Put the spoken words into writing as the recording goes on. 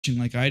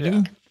like I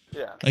do.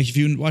 Yeah. Like if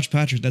you watch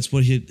Patrick, that's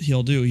what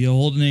he'll do. He'll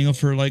hold an angle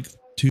for like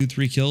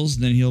 2-3 kills,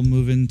 and then he'll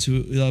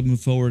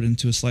move forward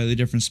into a slightly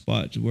different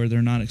spot where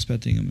they're not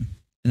expecting him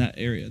in that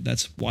area.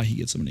 That's why he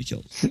gets so many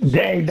kills.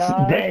 Dang,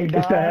 dog.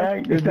 What the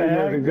heck? This is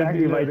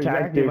exactly my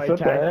tactics. What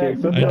the heck?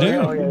 I do.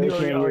 Oh, yeah, they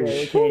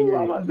can't hear you.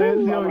 I'm about to say,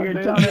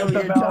 you're telling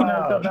me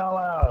stuff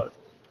out.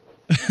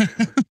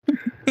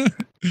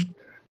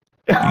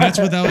 And that's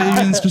without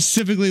even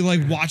specifically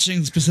like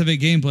watching specific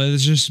gameplay.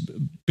 It's just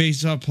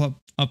based off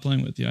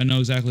playing with you. I know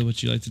exactly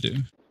what you like to do.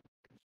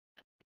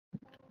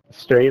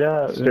 Straight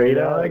up.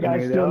 That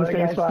guy's still in the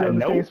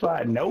same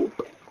spot.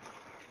 Nope.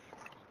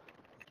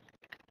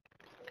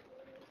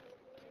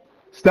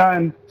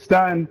 Stun.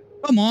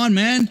 Come on,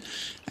 man.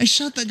 I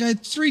shot that guy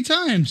 3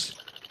 times.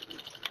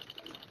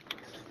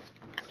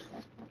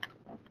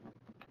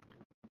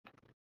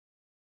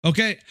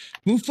 Okay,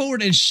 move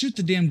forward and shoot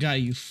the damn guy,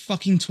 you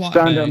fucking twat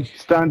bag.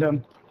 Stunned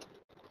him.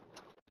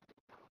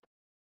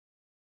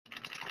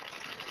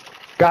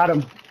 Got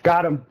him.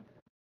 Got him.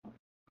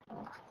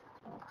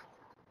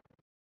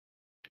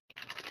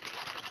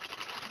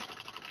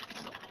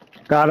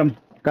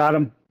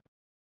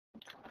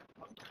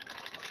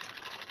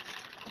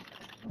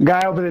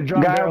 Guy over the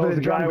drum barrel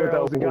with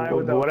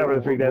the whatever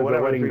the freak that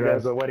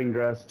is, the wedding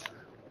dress.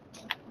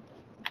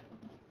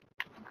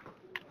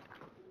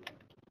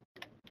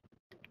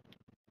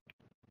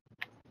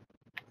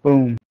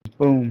 Boom.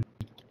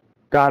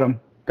 Got him.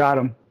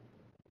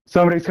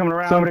 Somebody's coming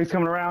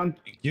around.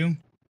 Thank you.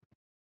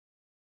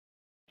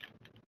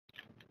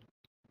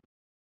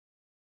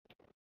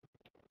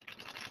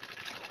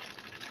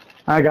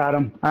 I got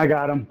him.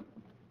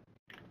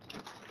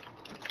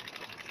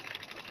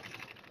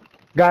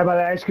 Guy by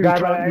the ice cream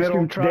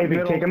truck,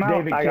 David, take him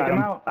out.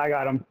 I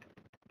got him.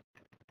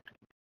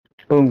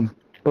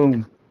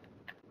 Boom.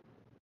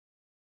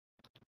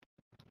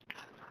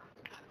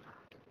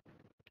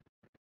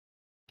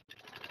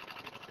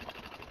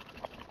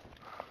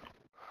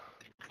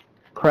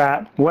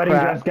 Crap. Wedding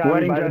dress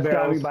got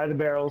me by the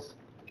barrels.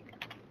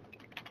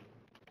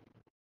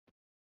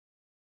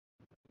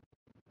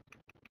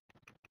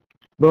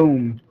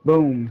 Boom.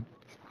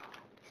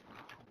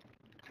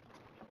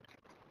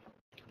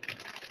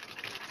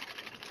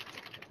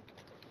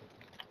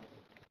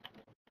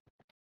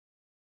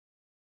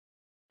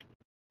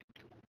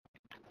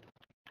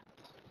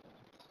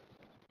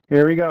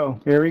 Here we go.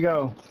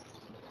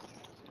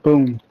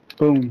 Boom.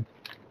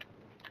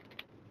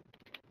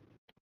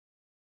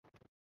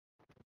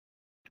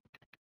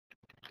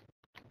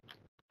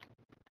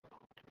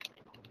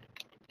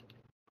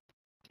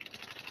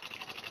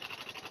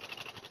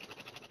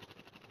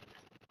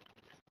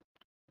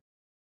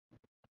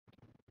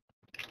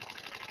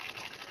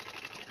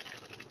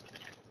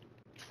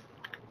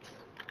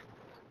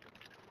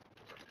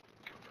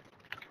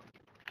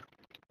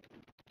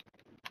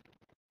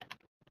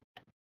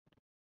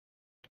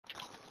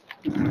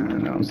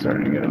 Now I'm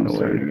starting to get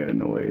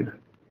annoyed.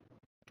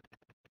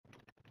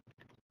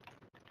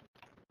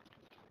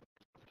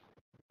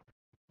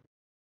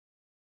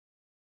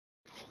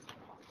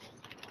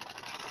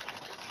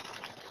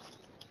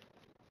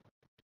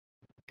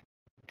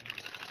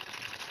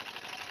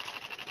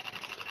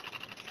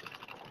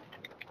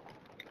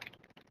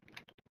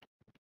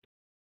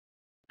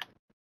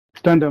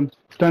 Stunned him.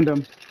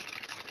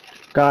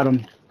 Got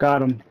him.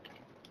 Got him.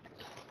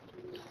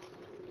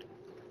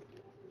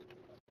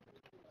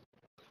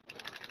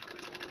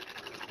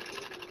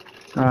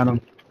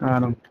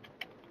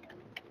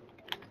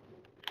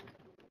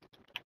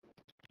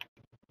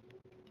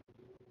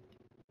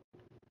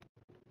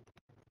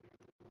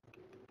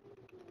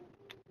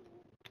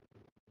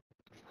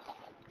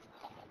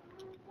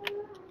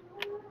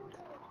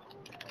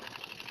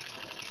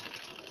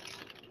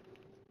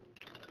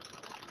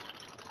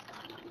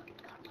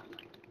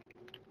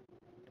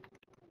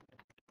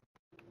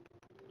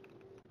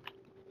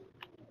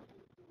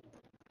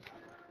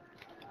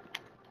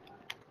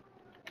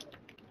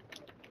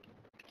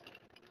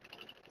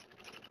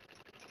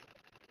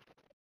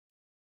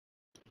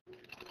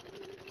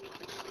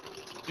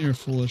 You're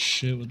full of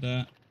shit with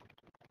that.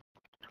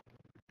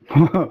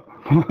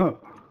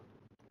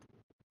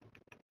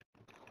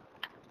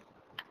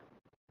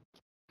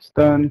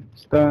 Stun.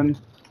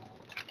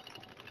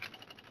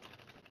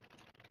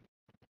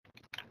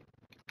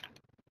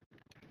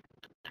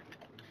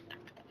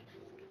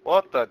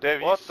 What the,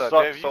 Dave? You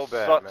suck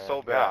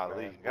so bad,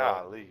 man.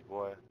 Golly,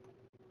 boy.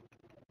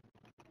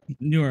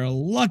 You are a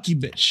lucky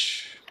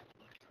bitch.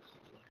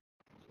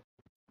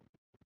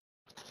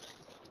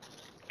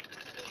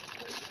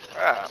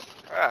 Crap.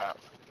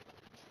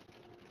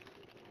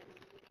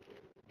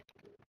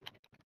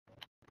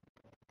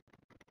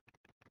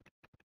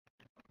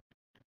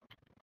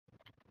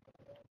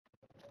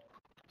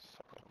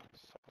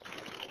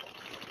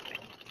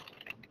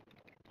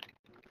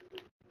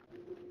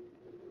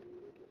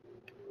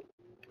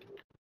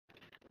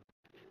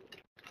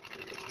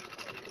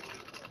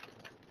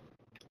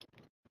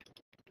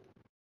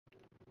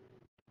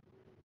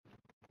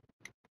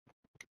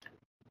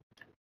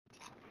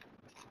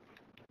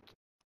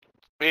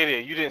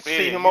 Idiot, you didn't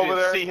see him over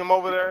there? See him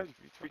over there?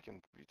 You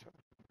freaking retard.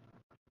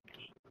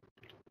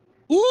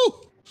 Ooh!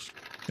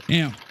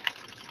 Damn.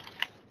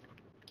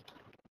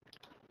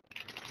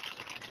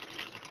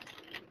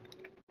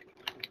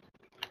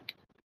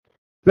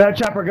 That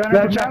chopper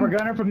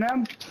gunner from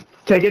them.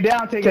 Take it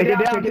down, take it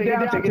down.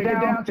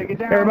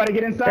 Everybody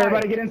get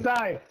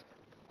inside.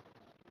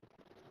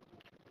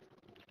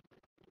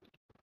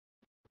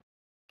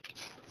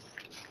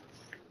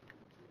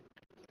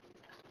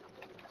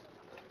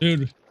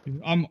 Dude,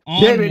 I'm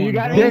on David, one, you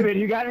got bro. me? David,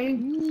 you got me?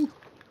 Ooh.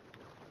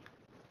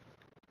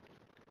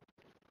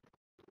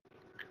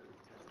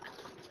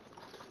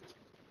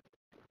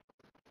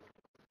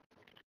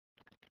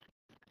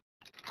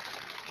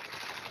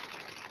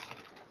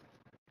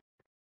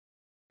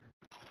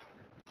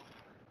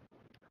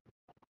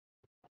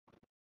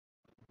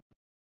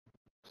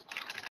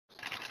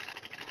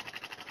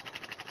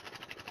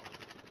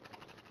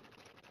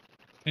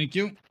 Thank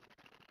you.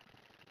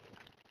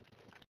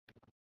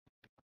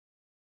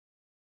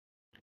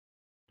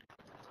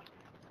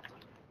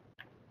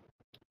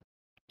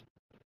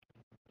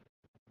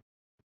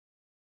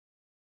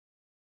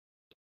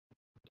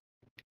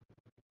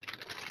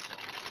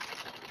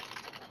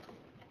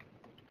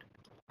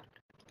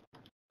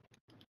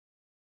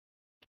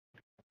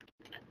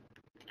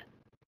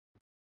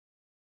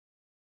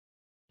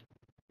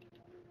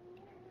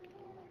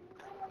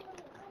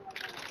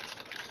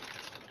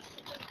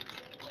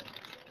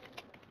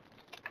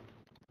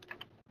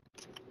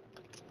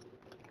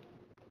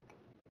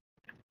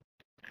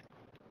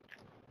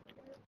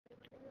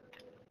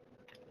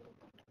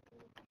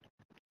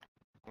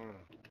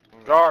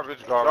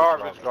 Garbage,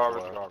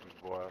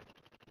 boy.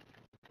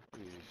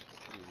 Please.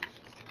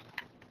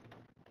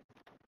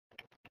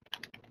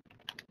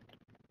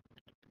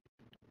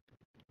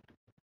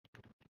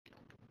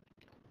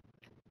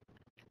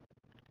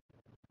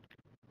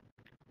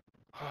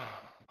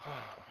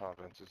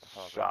 Vince is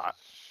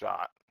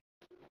shot.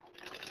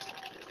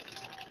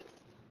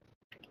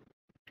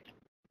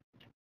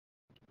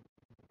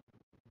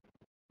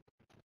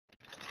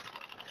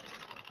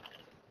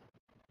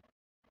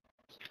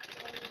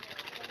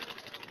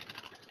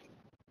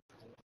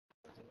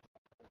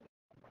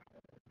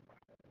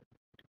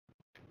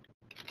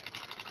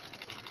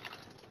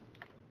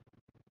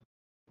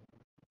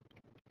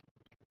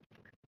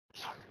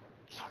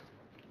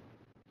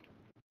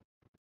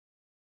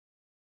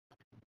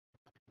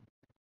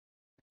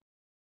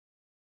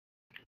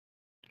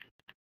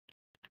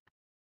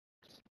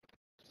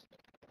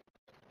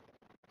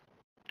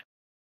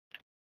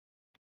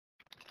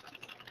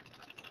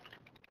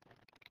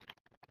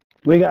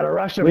 We gotta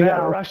rush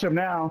him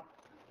now.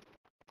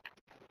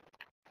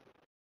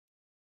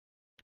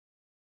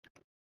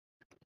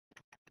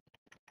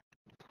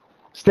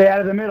 Stay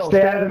out of the middle.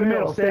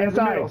 Stay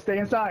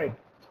inside.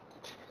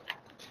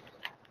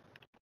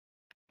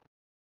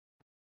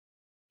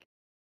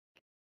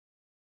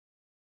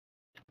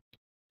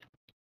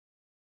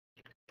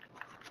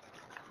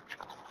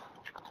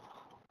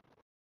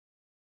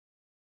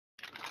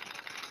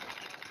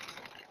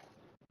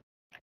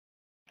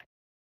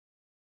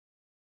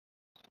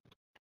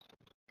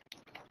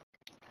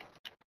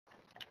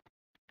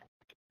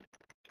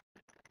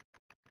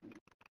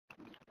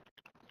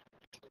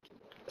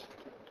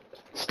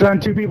 Stun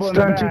two people in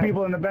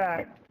the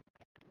back.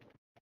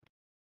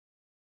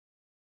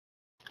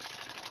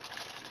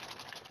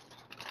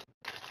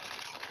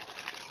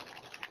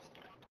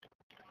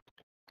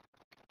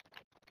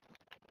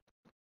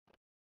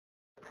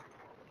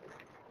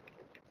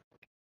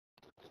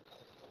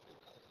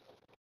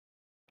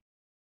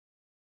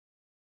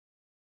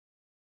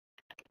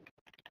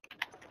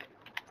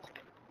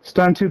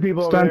 Stun two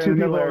people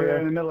over there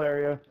in the middle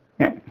area.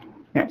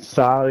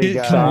 Sorry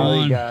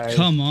guys.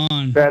 Come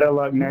on. Better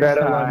luck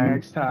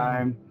next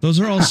time. Those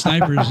are all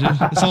snipers, dude.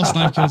 It's all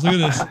snipe kills. Look at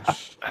this.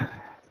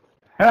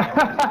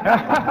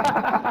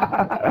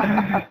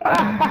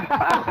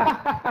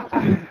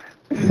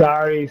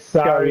 Sorry,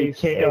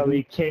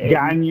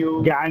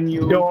 Ganyu,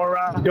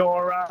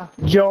 Dora,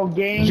 Joe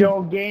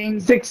Gang,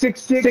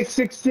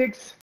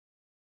 666.